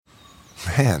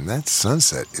Man, that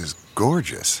sunset is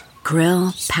gorgeous.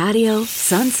 Grill, patio,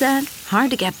 sunset.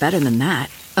 Hard to get better than that.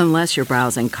 Unless you're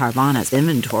browsing Carvana's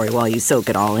inventory while you soak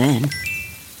it all in.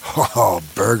 Oh,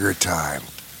 burger time.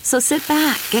 So sit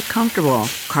back, get comfortable.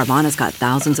 Carvana's got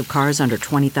thousands of cars under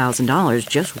 $20,000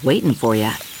 just waiting for you.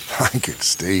 I could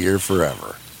stay here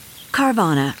forever.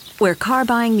 Carvana, where car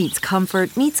buying meets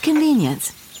comfort meets convenience.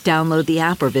 Download the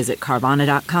app or visit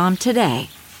Carvana.com today.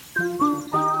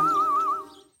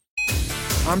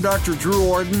 I'm Dr. Drew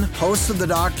Ordon, host of The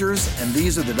Doctors, and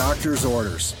these are the doctor's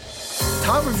orders.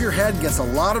 Top of your head gets a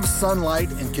lot of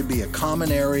sunlight and can be a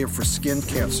common area for skin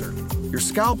cancer. Your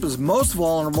scalp is most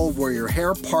vulnerable where your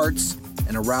hair parts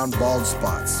and around bald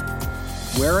spots.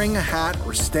 Wearing a hat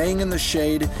or staying in the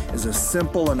shade is a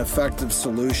simple and effective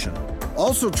solution.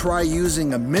 Also try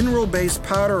using a mineral-based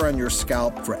powder on your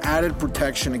scalp for added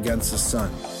protection against the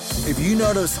sun. If you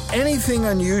notice anything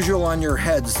unusual on your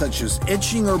head, such as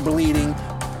itching or bleeding,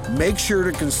 make sure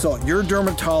to consult your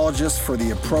dermatologist for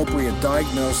the appropriate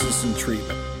diagnosis and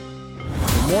treatment.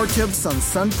 For more tips on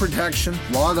sun protection,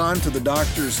 log on to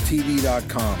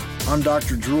thedoctorstv.com. I'm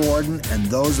Dr. Drew Ordon, and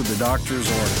those are the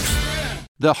doctor's orders.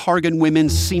 The Hargan women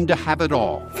seem to have it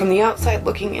all. From the outside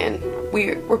looking in,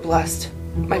 we were blessed.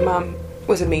 My mom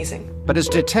was amazing. But as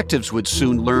detectives would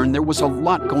soon learn, there was a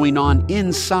lot going on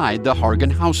inside the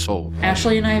Hargan household.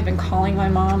 Ashley and I have been calling my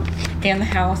mom and the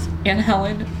house and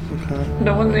Helen.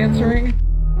 No one's answering.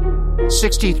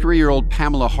 63-year-old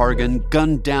Pamela Hargan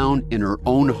gunned down in her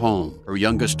own home. Her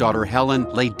youngest daughter, Helen,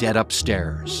 lay dead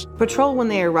upstairs. Patrol, when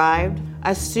they arrived,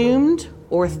 assumed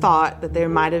or thought that there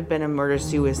might have been a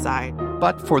murder-suicide.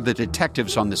 But for the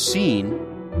detectives on the scene,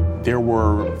 there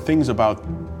were things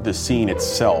about the scene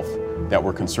itself that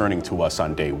were concerning to us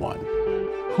on day one.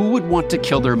 Who would want to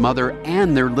kill their mother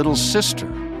and their little sister?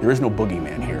 There is no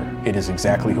boogeyman here. It is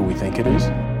exactly who we think it is.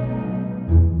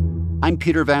 I'm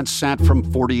Peter Van Sant from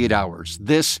 48 Hours.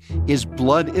 This is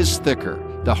Blood is Thicker,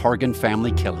 the Hargan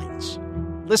Family Killings.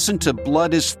 Listen to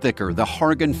Blood is Thicker, the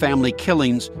Hargan Family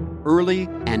Killings, early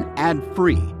and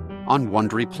ad-free on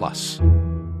Wondery Plus.